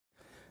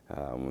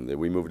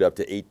We moved up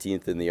to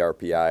 18th in the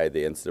RPI,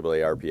 the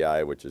NCAA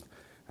RPI, which is,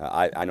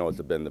 I know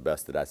it's been the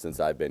best since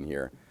I've been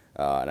here.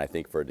 And I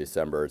think for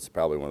December, it's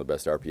probably one of the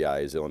best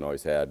RPIs Illinois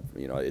has had.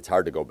 You know, it's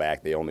hard to go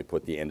back. They only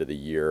put the end of the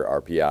year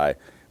RPI,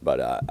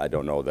 but I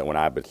don't know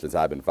that since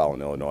I've been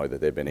following Illinois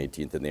that they've been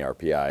 18th in the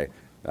RPI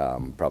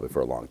probably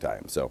for a long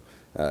time. So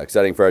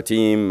exciting for our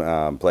team.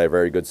 Play a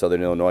very good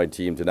Southern Illinois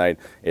team tonight.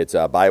 It's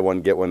buy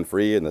one, get one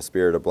free in the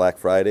spirit of Black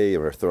Friday.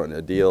 We're throwing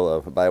a deal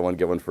of buy one,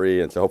 get one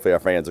free, and so hopefully our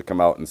fans will come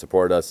out and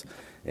support us.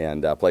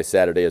 And play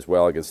Saturday as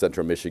well against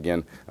Central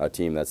Michigan, a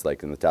team that's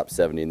like in the top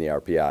 70 in the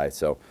RPI.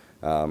 So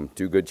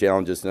two good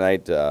challenges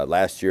tonight.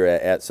 Last year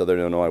at Southern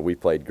Illinois, we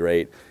played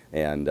great,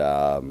 and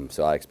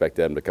so I expect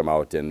them to come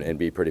out and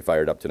be pretty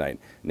fired up tonight.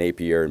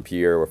 Napier and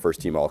Pierre were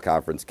first-team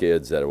all-conference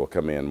kids that will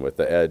come in with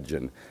the edge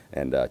and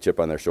chip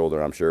on their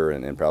shoulder, I'm sure,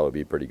 and probably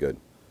be pretty good.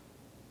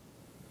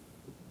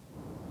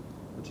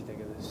 What do you think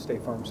of the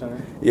State Farm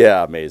Center?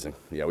 Yeah, amazing.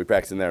 Yeah, we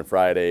practiced in there on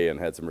Friday and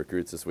had some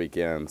recruits this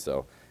weekend,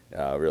 so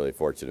really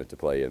fortunate to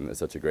play in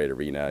such a great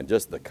arena, and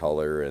just the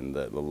color and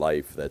the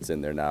life that's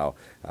in there now,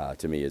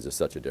 to me, is just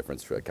such a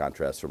difference, for a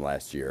contrast from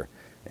last year.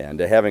 And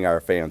having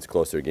our fans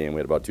closer to the game, we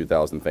had about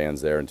 2,000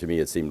 fans there, and to me,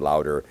 it seemed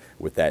louder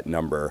with that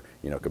number,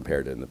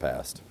 compared to in the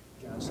past.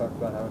 John's talked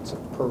about how it's a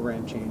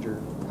program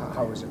changer.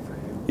 How is it for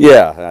him?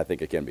 Yeah, I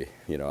think it can be.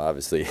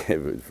 Obviously,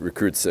 if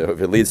recruits, if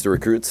it leads to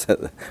recruits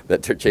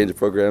that change the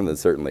program, then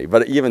certainly.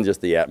 But even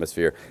just the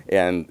atmosphere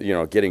and,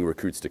 getting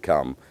recruits to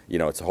come,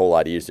 it's a whole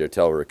lot easier to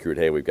tell a recruit,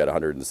 hey, we've got a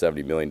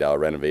 $170 million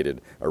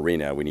renovated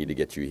arena. We need to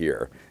get you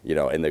here.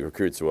 And the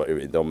recruits,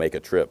 they'll make a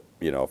trip,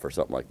 for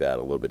something like that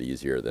a little bit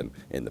easier than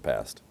in the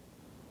past.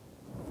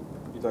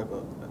 You talked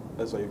about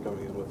SIU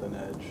coming in with an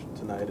edge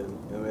tonight,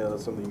 and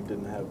that's something you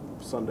didn't have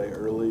Sunday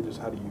early. Just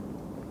how do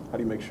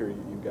you make sure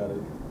you got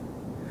it?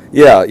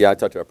 Yeah, I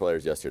talked to our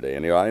players yesterday,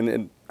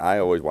 and I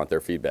always want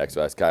their feedback.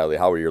 So I asked Kylie,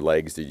 how were your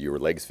legs? Did your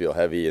legs feel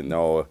heavy? And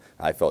no,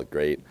 I felt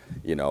great,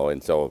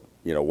 and so,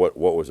 what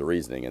was the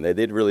reasoning? And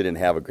they really didn't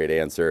have a great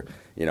answer.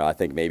 I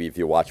think maybe if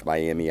you watch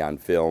Miami on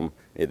film,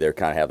 they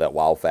kind of have that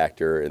wow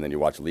factor, and then you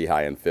watch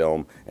Lehigh on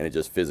film, and it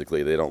just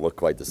physically, they don't look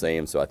quite the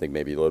same. So I think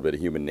maybe a little bit of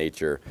human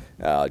nature,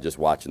 just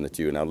watching the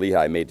two. Now,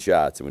 Lehigh made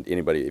shots, and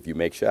if you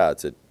make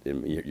shots,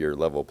 your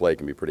level of play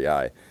can be pretty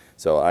high.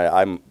 So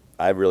I'm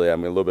a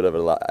little bit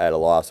at a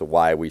loss of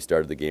why we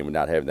started the game with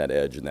not having that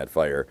edge and that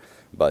fire.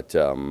 But,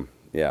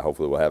 yeah,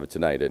 hopefully we'll have it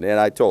tonight. And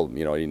I told them,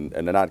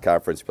 in the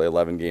non-conference, you play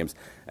 11 games,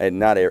 and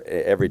not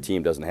every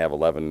team doesn't have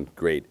 11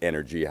 great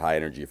energy, high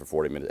energy for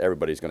 40 minutes.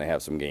 Everybody's going to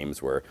have some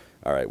games where,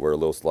 all right, we're a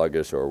little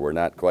sluggish or we're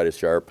not quite as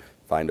sharp.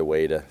 Find a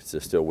way to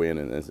still win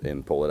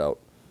and pull it out.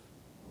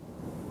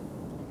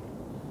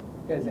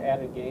 You guys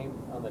added a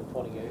game on the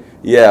 28th?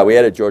 Yeah, we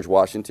added George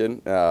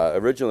Washington.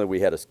 Originally,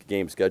 we had a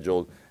game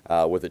scheduled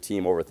with a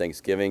team over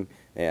Thanksgiving,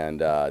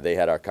 and they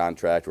had our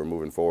contract. We're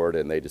moving forward,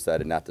 and they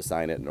decided not to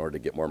sign it in order to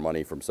get more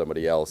money from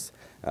somebody else,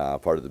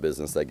 part of the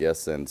business, I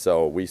guess. And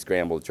so we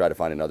scrambled to try to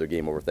find another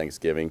game over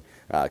Thanksgiving.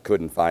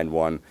 Couldn't find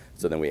one,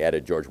 so then we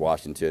added George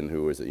Washington,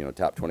 who was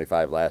top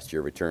 25 last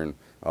year, returned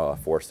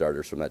 4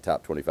 starters from that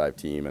top 25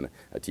 team, and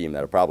a team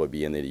that will probably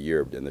be in the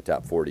year in the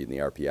top 40 in the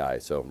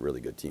RPI. So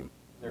really good team.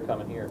 They're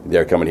coming here.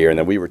 They're coming here, and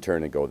then we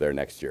return and go there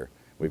next year.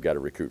 We've got a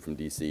recruit from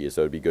D.C.,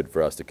 so it'd be good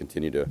for us to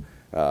continue to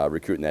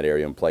recruit in that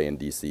area and play in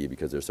D.C.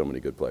 because there's so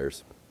many good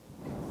players.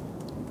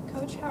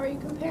 Coach, how are you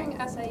comparing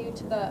SIU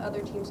to the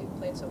other teams you've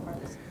played so far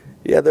this year?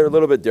 Yeah, they're a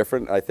little bit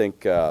different. I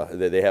think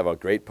they have a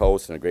great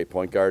post and a great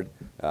point guard.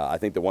 I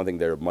think the one thing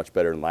they're much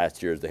better than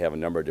last year is they have a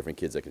number of different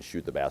kids that can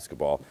shoot the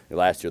basketball. And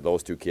last year, if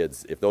those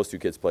two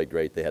kids played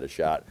great, they had a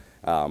shot.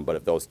 But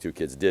if those two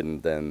kids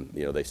didn't, then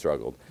they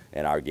struggled.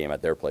 And our game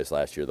at their place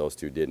last year, those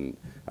two didn't.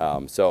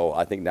 So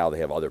I think now they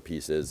have other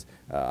pieces.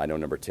 I know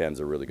number 10's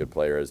a really good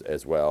player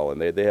as well,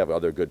 and they have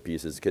other good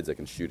pieces, kids that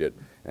can shoot it.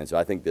 And so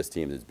I think this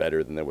team is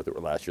better than what they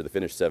were last year. They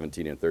finished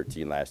 17 and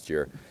 13 last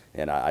year,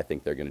 and I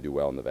think they're going to do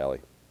well in the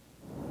Valley.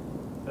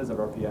 Does that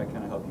RPI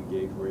kind of help you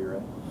gauge where you're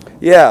at?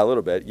 Yeah, a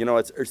little bit.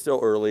 It's still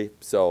early,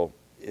 so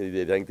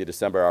I think the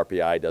December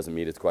RPI doesn't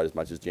mean it's quite as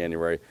much as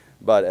January.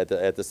 But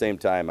at the same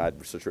time,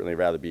 I'd certainly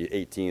rather be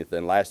 18th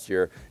than last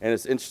year. And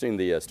it's interesting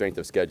the strength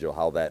of schedule,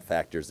 how that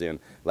factors in.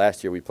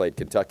 Last year we played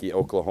Kentucky,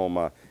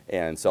 Oklahoma,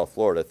 and South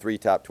Florida, 3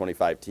 top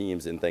 25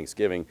 teams in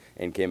Thanksgiving,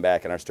 and came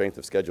back. And our strength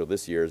of schedule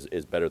this year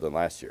is better than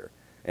last year.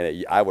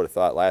 And I would have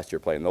thought last year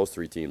playing those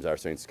 3 teams, our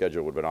strength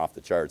schedule would have been off the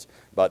charts.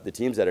 But the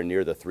teams that are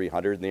near the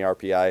 300 in the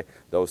RPI,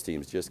 those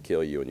teams just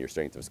kill you in your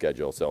strength of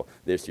schedule. So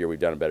this year we've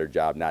done a better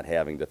job not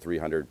having the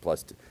 300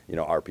 plus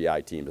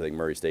RPI teams. I think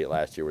Murray State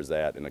last year was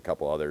that, and a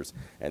couple others.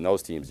 And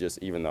those teams just,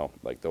 even though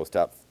like those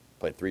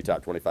played 3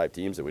 top 25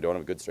 teams, and we don't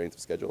have a good strength of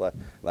schedule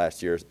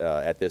last year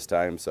at this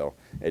time. So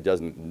it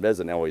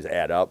doesn't always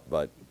add up,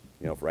 but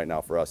for right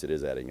now for us it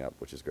is adding up,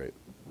 which is great.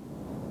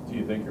 Do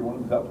you think you're one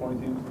of the top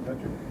 20 teams in the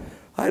country?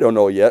 I don't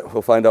know yet.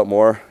 We'll find out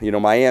more.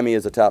 Miami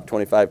is a top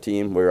 25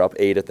 team. We're up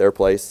 8 at their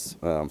place,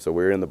 so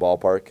we're in the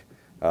ballpark.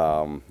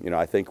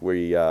 I think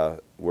we're a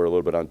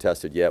little bit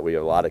untested yet. We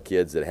have a lot of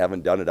kids that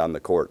haven't done it on the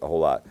court a whole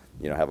lot.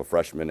 have a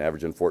freshman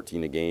averaging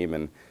 14 a game,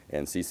 and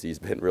Cece's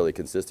been really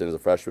consistent as a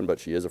freshman, but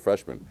she is a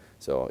freshman.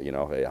 So,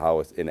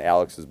 and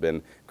Alex has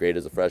been great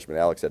as a freshman.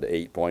 Alex had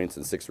 8 points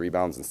and 6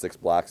 rebounds and 6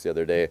 blocks the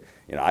other day.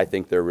 I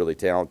think they're really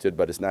talented,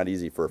 but it's not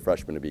easy for a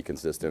freshman to be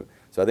consistent.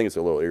 So I think it's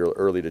a little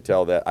early to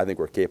tell that. I think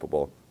we're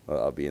capable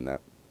of being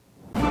that.